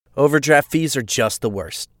Overdraft fees are just the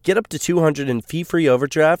worst. Get up to $200 in fee-free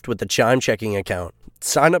overdraft with the Chime checking account.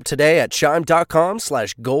 Sign up today at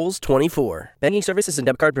chime.com/goals24. Banking services and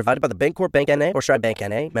debit card provided by the Bancorp Bank N.A. or Stride Bank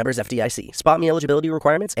N.A. Members FDIC. Spot me eligibility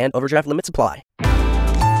requirements and overdraft limits apply.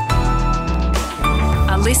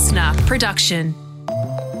 A listener production.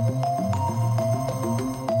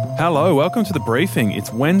 Hello, welcome to The Briefing.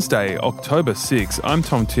 It's Wednesday, October 6. I'm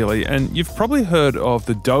Tom Tilley, and you've probably heard of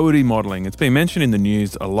the Doherty modelling. It's been mentioned in the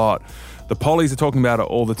news a lot. The pollies are talking about it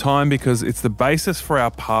all the time because it's the basis for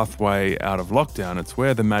our pathway out of lockdown. It's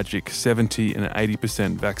where the magic 70 and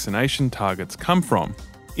 80% vaccination targets come from.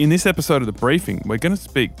 In this episode of The Briefing, we're going to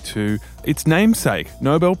speak to its namesake,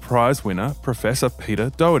 Nobel Prize winner, Professor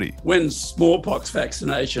Peter Doherty. When smallpox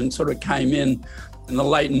vaccination sort of came in the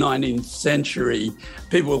late 19th century,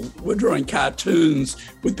 people were drawing cartoons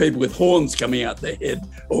with people with horns coming out their head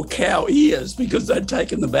or cow ears because they'd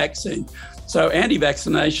taken the vaccine. So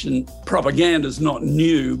anti-vaccination propaganda is not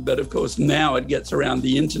new, but of course now it gets around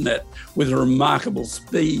the internet with a remarkable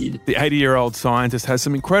speed. The 80-year-old scientist has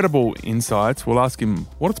some incredible insights. We'll ask him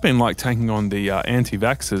what it's been like taking on the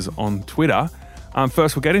anti-vaxxers on Twitter.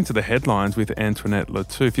 First, we'll get into the headlines with Antoinette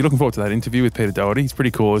Lattouf. If you're looking forward to that interview with Peter Doherty, he's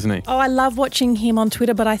pretty cool, isn't he? Oh, I love watching him on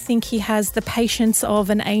Twitter, but I think he has the patience of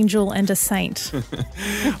an angel and a saint.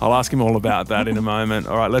 I'll ask him all about that in a moment.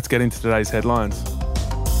 All right, let's get into today's headlines.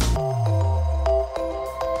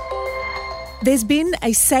 There's been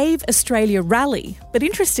a Save Australia rally, but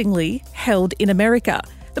interestingly held in America.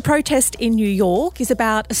 The protest in New York is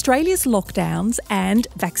about Australia's lockdowns and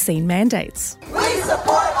vaccine mandates. We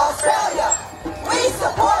support Australia! We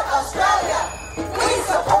support Australia! We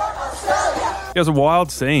support Australia! It was a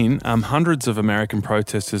wild scene. Hundreds of American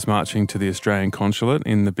protesters marching to the Australian consulate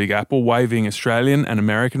in the Big Apple, waving Australian and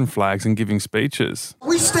American flags and giving speeches.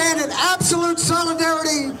 We stand in absolute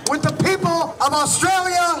solidarity with the people of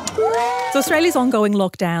Australia! So Australia's ongoing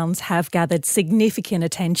lockdowns have gathered significant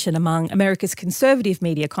attention among America's conservative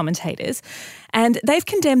media commentators, and they've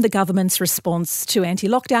condemned the government's response to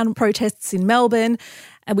anti-lockdown protests in Melbourne,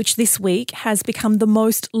 which this week has become the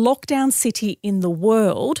most lockdown city in the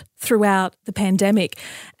world throughout the pandemic.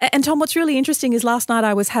 And Tom, what's really interesting is last night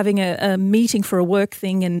I was having a meeting for a work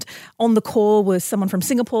thing, and on the call was someone from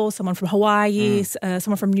Singapore, someone from Hawaii,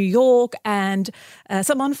 someone from New York, and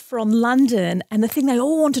someone from London. And the thing they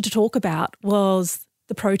all wanted to talk about was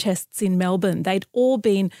the protests in Melbourne. They'd all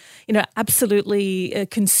been, absolutely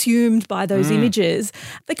consumed by those images.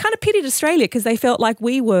 They kind of pitied Australia because they felt like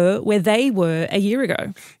we were where they were a year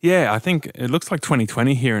ago. Yeah, I think it looks like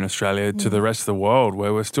 2020 here in Australia to the rest of the world,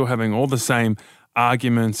 where we're still having all the same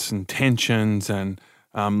arguments and tensions and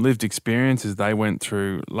lived experiences they went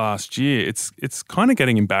through last year. It's kind of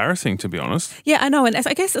getting embarrassing, to be honest. Yeah, I know. And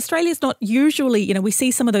I guess Australia's not usually, we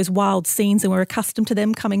see some of those wild scenes and we're accustomed to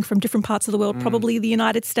them coming from different parts of the world, probably the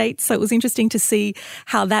United States. So it was interesting to see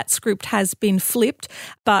how that script has been flipped.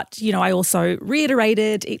 But, I also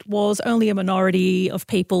reiterated it was only a minority of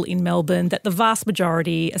people in Melbourne, that the vast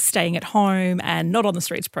majority are staying at home and not on the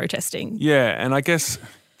streets protesting. Yeah, and I guess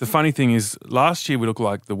the funny thing is, last year we look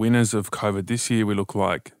like the winners of COVID. This year we look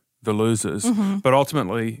like the losers. But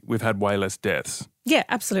ultimately, we've had way less deaths. Yeah,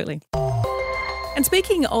 absolutely. And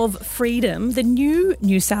speaking of freedom, the new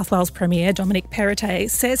New South Wales Premier, Dominic Perrottet,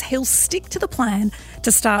 says he'll stick to the plan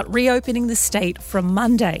to start reopening the state from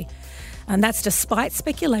Monday. And that's despite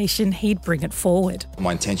speculation he'd bring it forward.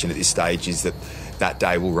 My intention at this stage is that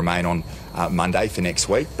day will remain on Monday for next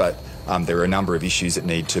week, but there are a number of issues that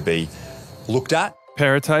need to be looked at.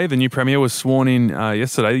 Perrottet, the new Premier, was sworn in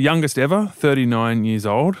yesterday, the youngest ever, 39 years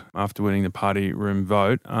old, after winning the party room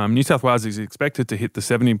vote. New South Wales is expected to hit the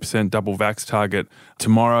 70% double vax target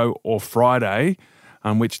tomorrow or Friday,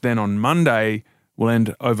 which then on Monday will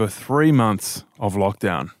end over 3 months of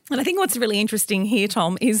lockdown. And I think what's really interesting here,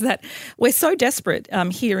 Tom, is that we're so desperate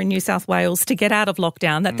here in New South Wales to get out of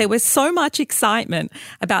lockdown that there was so much excitement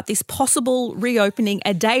about this possible reopening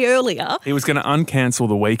a day earlier. He was going to uncancel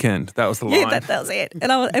the weekend. That was the line. Yeah, that was it.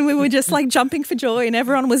 And we were just like jumping for joy, and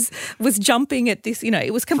everyone was jumping at this.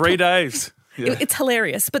 It was 3 days. Yeah. It's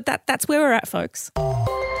hilarious, but that's where we're at, folks.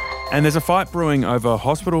 And there's a fight brewing over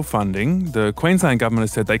hospital funding. The Queensland government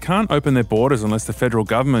has said they can't open their borders unless the federal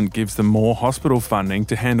government gives them more hospital funding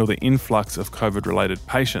to handle the influx of COVID-related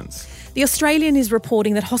patients. The Australian is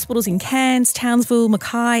reporting that hospitals in Cairns, Townsville,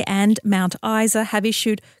 Mackay and Mount Isa have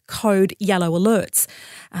issued code yellow alerts.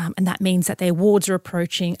 And that means that their wards are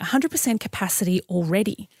approaching 100% capacity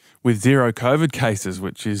already. with zero COVID cases,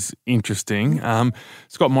 which is interesting.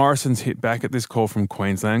 Scott Morrison's hit back at this call from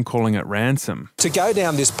Queensland, calling it ransom. To go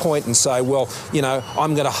down this point and say, well,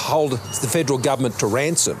 I'm going to hold the federal government to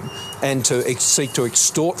ransom and to seek to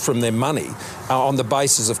extort from them money on the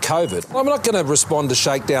basis of COVID. I'm not going to respond to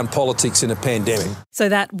shakedown politics in a pandemic. So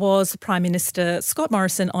that was Prime Minister Scott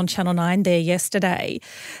Morrison on Channel 9 there yesterday.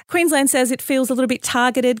 Queensland says it feels a little bit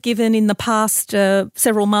targeted given in the past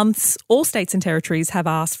several months all states and territories have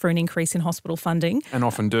asked for an increase in hospital funding. And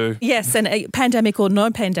often do. Yes, and pandemic or no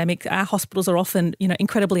pandemic, our hospitals are often,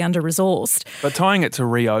 incredibly under-resourced. But tying it to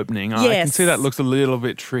reopening, I can see that looks a little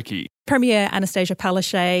bit tricky. Premier Anastasia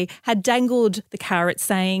Palaszczuk had dangled the carrot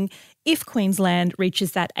saying, if Queensland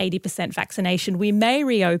reaches that 80% vaccination, we may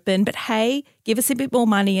reopen, but hey, give us a bit more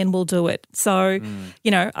money and we'll do it. So,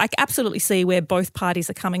 I absolutely see where both parties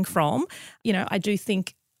are coming from. I do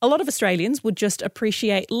think a lot of Australians would just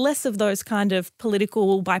appreciate less of those kind of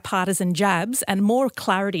political bipartisan jabs and more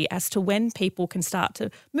clarity as to when people can start to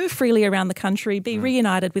move freely around the country, be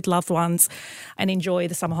reunited with loved ones and enjoy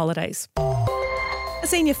the summer holidays. A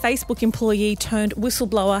senior Facebook employee turned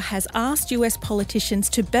whistleblower has asked US politicians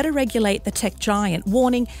to better regulate the tech giant,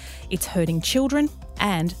 warning it's hurting children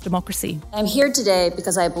and democracy. I'm here today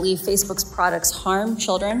because I believe Facebook's products harm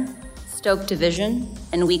children, stoke division,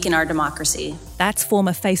 and weaken our democracy. That's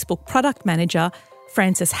former Facebook product manager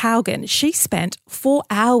Frances Haugen. She spent 4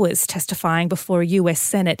 hours testifying before a US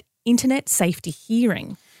Senate Internet Safety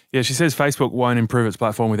hearing. Yeah, she says Facebook won't improve its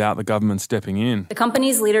platform without the government stepping in. The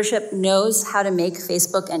company's leadership knows how to make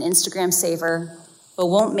Facebook and Instagram safer, but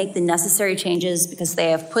won't make the necessary changes because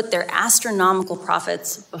they have put their astronomical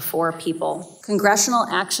profits before people. Congressional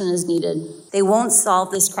action is needed. They won't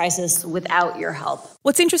solve this crisis without your help.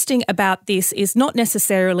 What's interesting about this is not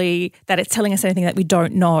necessarily that it's telling us anything that we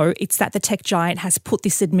don't know. It's that the tech giant has put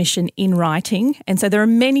this admission in writing. And so there are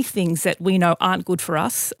many things that we know aren't good for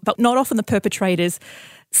us, but not often the perpetrators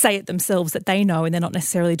say it themselves that they know and they're not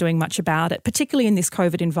necessarily doing much about it, particularly in this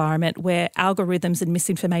COVID environment where algorithms and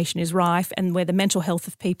misinformation is rife and where the mental health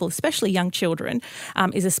of people, especially young children,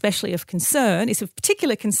 is especially of concern, is of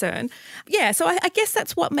particular concern. Yeah, so I guess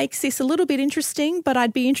that's what makes this a little bit interesting, but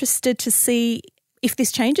I'd be interested to see if this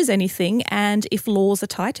changes anything and if laws are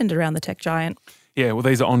tightened around the tech giant. Yeah, well,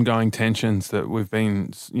 these are ongoing tensions that we've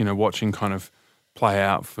been, watching kind of play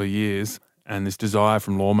out for years. And this desire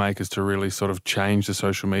from lawmakers to really sort of change the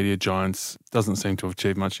social media giants doesn't seem to have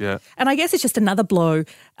achieved much yet. And I guess it's just another blow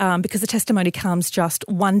because the testimony comes just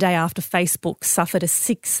one day after Facebook suffered a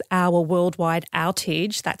 6-hour worldwide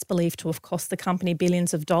outage that's believed to have cost the company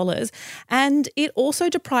billions of dollars. And it also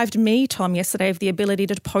deprived me, Tom, yesterday of the ability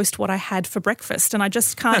to post what I had for breakfast. And I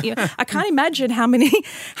just can't, I can't imagine how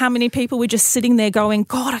many people were just sitting there going,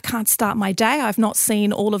 God, I can't start my day. I've not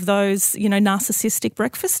seen all of those, narcissistic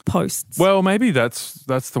breakfast posts. Well, maybe that's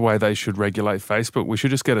the way they should regulate Facebook. We should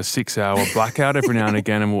just get a 6-hour blackout every now and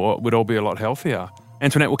again and we'd all be a lot healthier.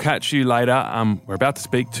 Antoinette, we'll catch you later. We're about to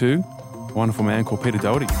speak to a wonderful man called Peter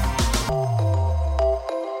Doherty.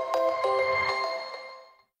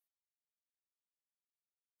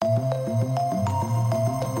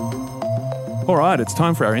 All right, it's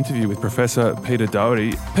time for our interview with Professor Peter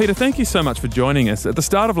Doherty. Peter, thank you so much for joining us. At the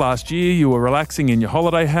start of last year, you were relaxing in your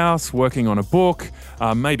holiday house, working on a book,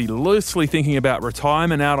 maybe loosely thinking about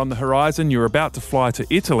retirement out on the horizon. You were about to fly to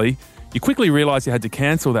Italy. You quickly realised you had to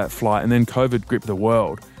cancel that flight and then COVID gripped the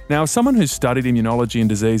world. Now, as someone who's studied immunology and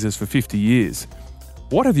diseases for 50 years,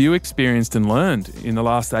 what have you experienced and learned in the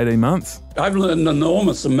last 18 months? I've learned an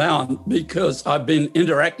enormous amount because I've been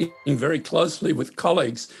interacting very closely with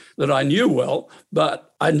colleagues that I knew well,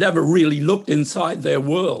 but I never really looked inside their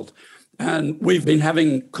world. And we've been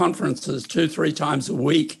having conferences 2-3 times a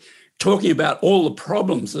week talking about all the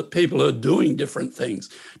problems that people are doing different things,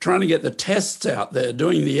 trying to get the tests out there,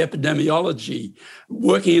 doing the epidemiology,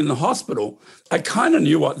 working in the hospital. I kind of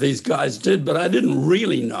knew what these guys did, but I didn't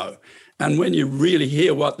really know. And when you really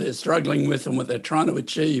hear what they're struggling with and what they're trying to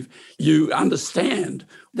achieve, you understand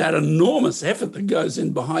that enormous effort that goes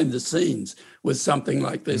in behind the scenes with something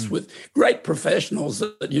like this, with great professionals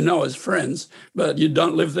that you know as friends, but you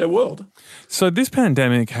don't live their world. So this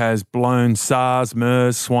pandemic has blown SARS,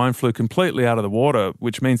 MERS, swine flu completely out of the water,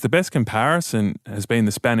 which means the best comparison has been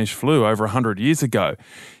the Spanish flu over 100 years ago.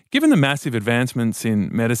 Given the massive advancements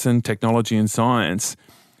in medicine, technology and science,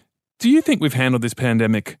 do you think we've handled this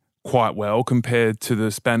pandemic quite well compared to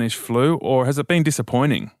the Spanish flu, or has it been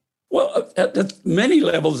disappointing? Well, at many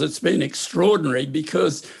levels, it's been extraordinary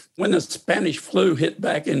because when the Spanish flu hit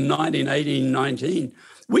back in 1918-19,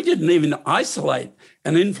 we didn't even isolate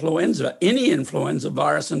any influenza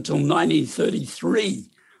virus until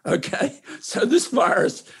 1933, okay? So this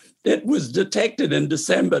virus It was detected in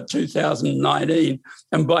December 2019,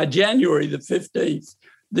 and by January the 15th,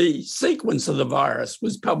 the sequence of the virus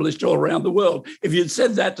was published all around the world. If you'd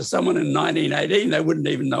said that to someone in 1918, they wouldn't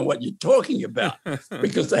even know what you're talking about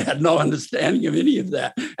because they had no understanding of any of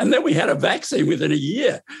that. And then we had a vaccine within a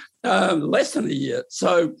year, less than a year.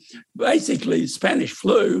 So basically, Spanish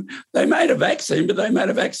flu, they made a vaccine, but they made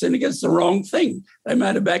a vaccine against the wrong thing. They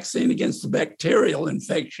made a vaccine against the bacterial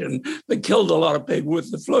infection that killed a lot of people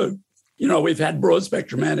with the flu. You know, we've had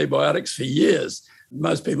broad-spectrum antibiotics for years.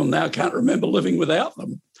 Most people now can't remember living without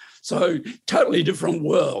them. So totally different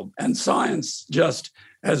world. And science just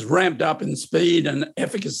has ramped up in speed and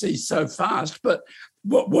efficacy so fast. But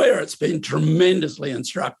where it's been tremendously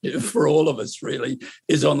instructive for all of us really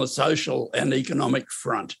is on the social and economic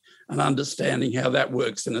front and understanding how that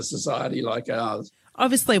works in a society like ours.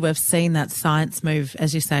 Obviously, we've seen that science move,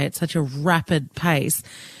 as you say, at such a rapid pace.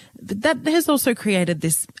 But that has also created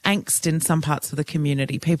this angst in some parts of the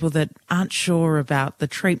community, people that aren't sure about the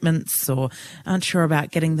treatments or aren't sure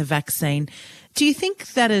about getting the vaccine. Do you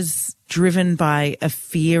think that is driven by a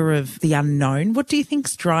fear of the unknown? What do you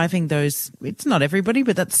think's driving those, it's not everybody,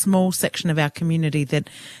 but that small section of our community that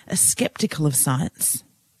are sceptical of science?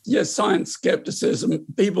 Yes, science skepticism.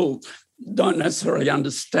 People don't necessarily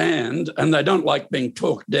understand and they don't like being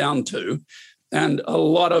talked down to. And a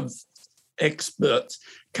lot of experts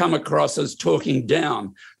come across as talking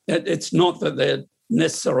down. It's not that they're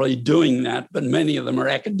necessarily doing that, but many of them are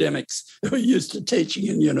academics who are used to teaching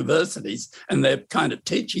in universities and they're kind of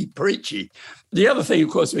teachy-preachy. The other thing, of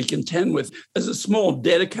course, we contend with is a small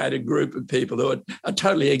dedicated group of people who are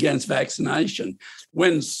totally against vaccination.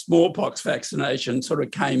 When smallpox vaccination sort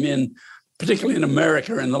of came in, particularly in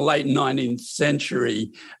America in the late 19th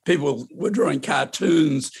century, people were drawing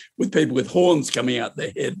cartoons with people with horns coming out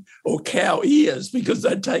their head or cow ears because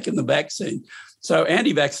they'd taken the vaccine. So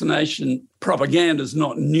anti-vaccination propaganda is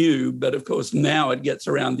not new, but of course now it gets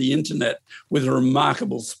around the internet with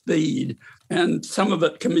remarkable speed. And some of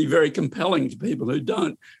it can be very compelling to people who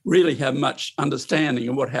don't really have much understanding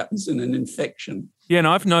of what happens in an infection. Yeah, and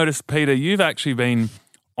I've noticed, Peter, you've actually been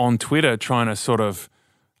on Twitter trying to sort of,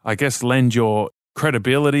 I guess, lend your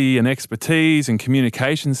credibility and expertise and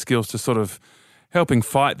communication skills to sort of helping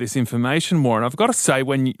fight this information war. And I've got to say,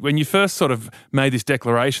 when you first sort of made this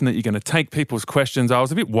declaration that you're going to take people's questions, I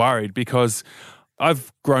was a bit worried because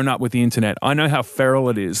I've grown up with the internet. I know how feral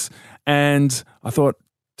it is. And I thought,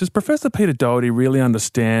 does Professor Peter Doherty really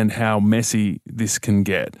understand how messy this can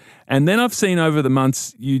get? And then I've seen over the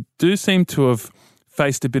months, you do seem to have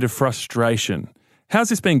faced a bit of frustration. How's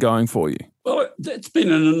this been going for you? Well, it's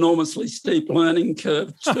been an enormously steep learning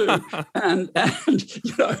curve too. and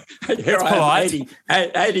you know, here I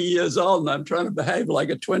am 80 years old and I'm trying to behave like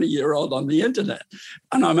a 20-year-old on the internet.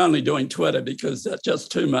 And I'm only doing Twitter because that's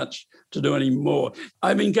just too much to do anymore.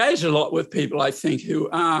 I've engaged a lot with people, I think, who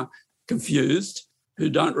are confused, who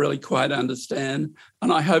don't really quite understand.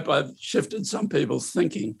 And I hope I've shifted some people's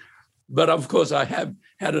thinking. But of course, I have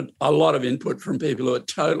had a lot of input from people who are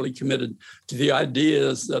totally committed to the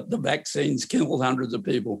ideas that the vaccines kill hundreds of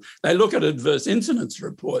people. They look at adverse incidence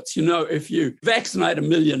reports. You know, if you vaccinate 1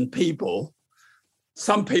 million people,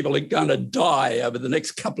 some people are going to die over the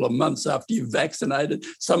next couple of months after you've vaccinated.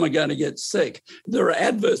 Some are going to get sick. There are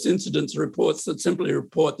adverse incidence reports that simply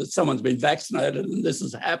report that someone's been vaccinated and this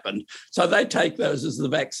has happened. So they take those as the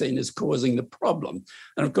vaccine is causing the problem.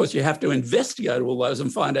 And of course, you have to investigate all those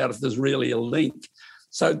and find out if there's really a link.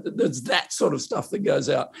 So there's that sort of stuff that goes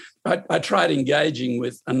out. I tried engaging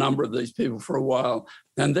with a number of these people for a while.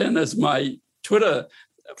 And then as my Twitter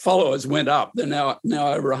followers went up, they're now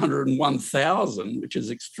over 101,000, which is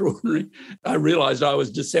extraordinary. I realized I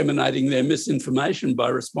was disseminating their misinformation by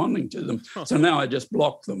responding to them. So now I just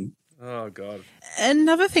block them. Oh, God.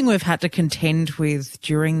 Another thing we've had to contend with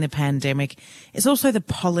during the pandemic is also the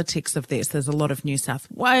politics of this. There's a lot of New South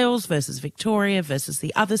Wales versus Victoria versus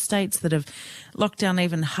the other states that have locked down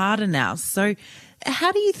even harder now. So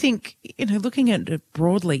how do you think, looking at it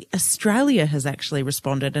broadly, Australia has actually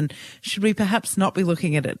responded? And should we perhaps not be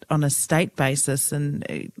looking at it on a state basis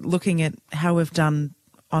and looking at how we've done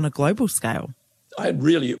on a global scale? I'd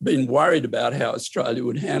really been worried about how Australia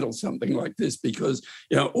would handle something like this because,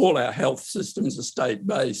 all our health systems are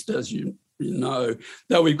state-based, as you know,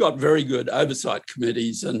 though we've got very good oversight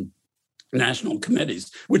committees and national committees,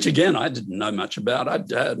 which, again, I didn't know much about.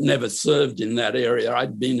 I'd never served in that area.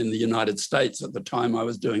 I'd been in the United States at the time I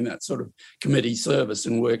was doing that sort of committee service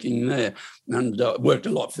and working there, and worked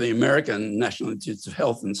a lot for the American National Institutes of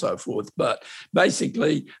Health and so forth. But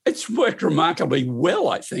basically, it's worked remarkably well,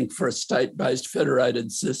 I think, for a state-based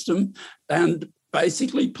federated system. And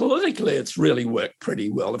basically, politically, it's really worked pretty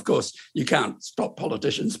well. Of course, you can't stop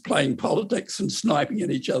politicians playing politics and sniping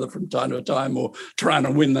at each other from time to time or trying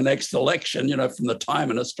to win the next election. From the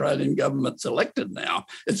time an Australian government's elected now,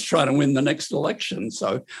 it's trying to win the next election.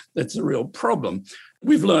 So that's a real problem.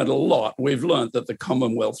 We've learned a lot. We've learned that the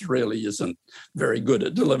Commonwealth really isn't very good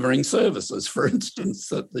at delivering services, for instance,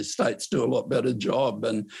 that the states do a lot better job.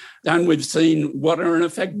 And we've seen what are, in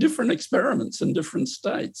effect, different experiments in different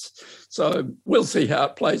states. So we'll see how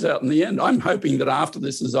it plays out in the end. I'm hoping that after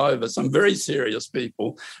this is over, some very serious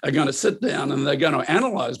people are going to sit down and they're going to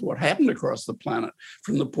analyse what happened across the planet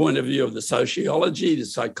from the point of view of the sociology, the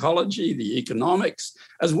psychology, the economics,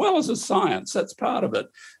 as well as the science. That's part of it.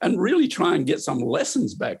 And really try and get some lessons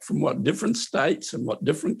back from what different states and what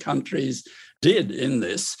different countries did in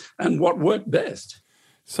this and what worked best.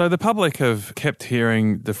 So the public have kept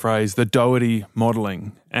hearing the phrase, the Doherty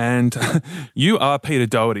modelling, and you are Peter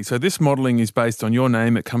Doherty. So this modelling is based on your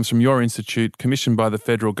name. It comes from your institute, commissioned by the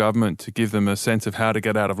federal government to give them a sense of how to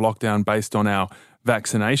get out of lockdown based on our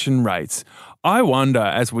vaccination rates. I wonder,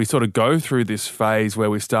 as we sort of go through this phase where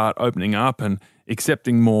we start opening up and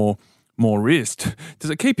accepting more risk,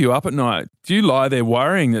 does it keep you up at night? Do you lie there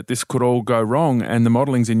worrying that this could all go wrong and the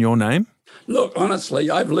modelling's in your name? Look, honestly,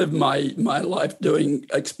 I've lived my life doing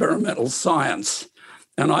experimental science,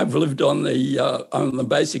 and I've lived on the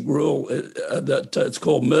basic rule that it's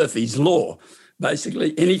called Murphy's Law.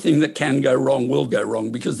 Basically, anything that can go wrong will go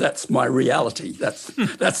wrong because that's my reality. That's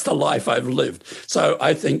the life I've lived. So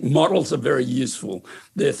I think models are very useful.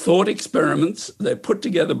 They're thought experiments. They're put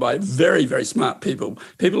together by very, very smart people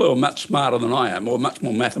who are much smarter than I am or much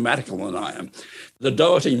more mathematical than I am. The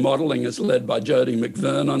Doherty modelling is led by Jodie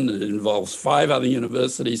McVernon. It involves 5 other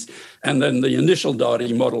universities. And then the initial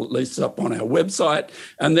Doherty model, at least, is up on our website.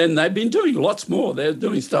 And then they've been doing lots more. They're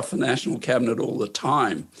doing stuff for National Cabinet all the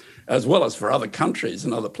time, as well as for other countries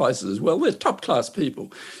and other places as well. They're top-class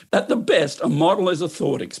people. At the best, a model is a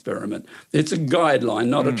thought experiment. It's a guideline,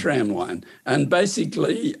 not a tramline. And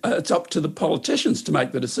basically, it's up to the politicians to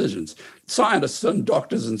make the decisions. Scientists and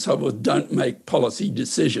doctors and so forth don't make policy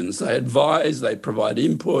decisions. They advise, they provide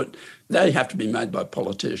input. They have to be made by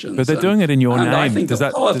politicians. But they're doing it in your name. I think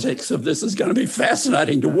the politics of this is going to be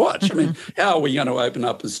fascinating to watch. I mean, how are we going to open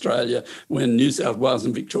up Australia when New South Wales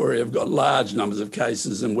and Victoria have got large numbers of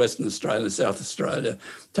cases, and Western Australia, South Australia,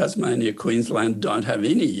 Tasmania, Queensland don't have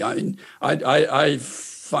any? I mean, I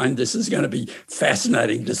find this is going to be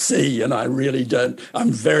fascinating to see, and I really don't.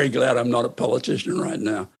 I'm very glad I'm not a politician right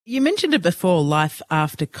now. You mentioned it before, life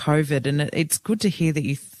after COVID, and it's good to hear that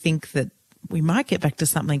you think that we might get back to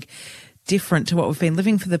something different to what we've been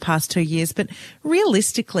living for the past 2 years. But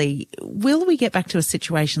realistically, will we get back to a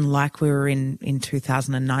situation like we were in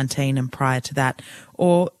 2019 and prior to that?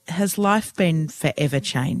 Or has life been forever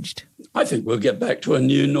changed? I think we'll get back to a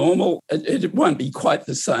new normal. It won't be quite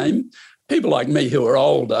the same. People like me who are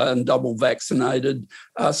older and double vaccinated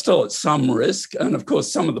are still at some risk. And of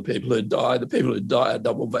course, some of the people who die are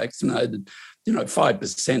double vaccinated.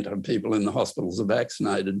 5% of people in the hospitals are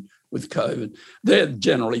vaccinated with COVID. They're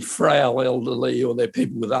generally frail elderly, or they're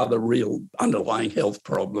people with other real underlying health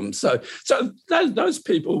problems. So those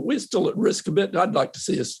people, we're still at risk a bit. I'd like to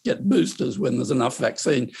see us get boosters when there's enough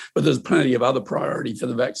vaccine, but there's plenty of other priority for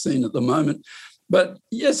the vaccine at the moment. But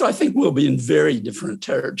yes, I think we'll be in very different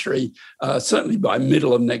territory, certainly by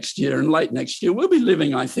middle of next year and late next year. We'll be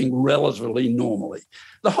living, I think, relatively normally.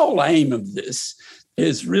 The whole aim of this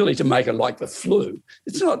is really to make it like the flu.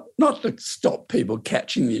 It's not to stop people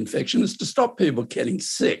catching the infection, it's to stop people getting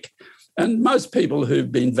sick. And most people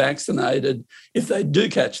who've been vaccinated, if they do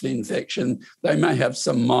catch the infection, they may have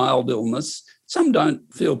some mild illness. Some don't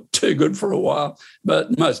feel too good for a while,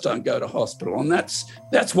 but most don't go to hospital. And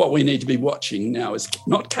that's what we need to be watching now, is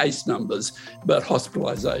not case numbers, but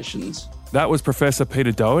hospitalisations. That was Professor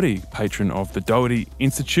Peter Doherty, patron of the Doherty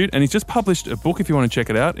Institute, and he's just published a book if you want to check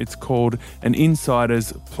it out. It's called An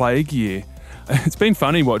Insider's Plague Year. It's been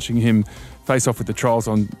funny watching him face off with the trolls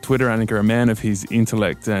on Twitter. Annika, a man of his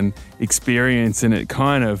intellect and experience, and it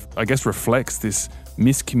kind of, I guess, reflects this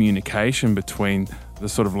miscommunication between the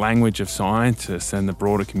sort of language of scientists and the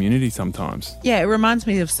broader community sometimes. Yeah, it reminds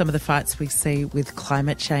me of some of the fights we see with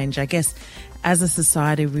climate change. I guess as a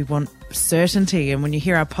society, we want certainty. And when you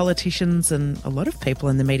hear our politicians and a lot of people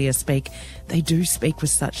in the media speak, they do speak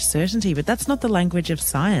with such certainty. But that's not the language of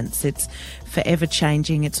science. It's forever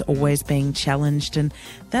changing. It's always being challenged. And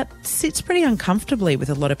that sits pretty uncomfortably with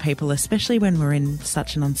a lot of people, especially when we're in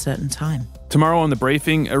such an uncertain time. Tomorrow on The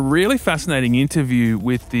Briefing, a really fascinating interview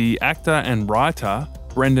with the actor and writer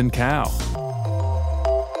Brendan Cowell.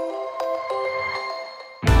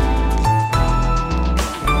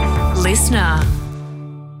 Listener.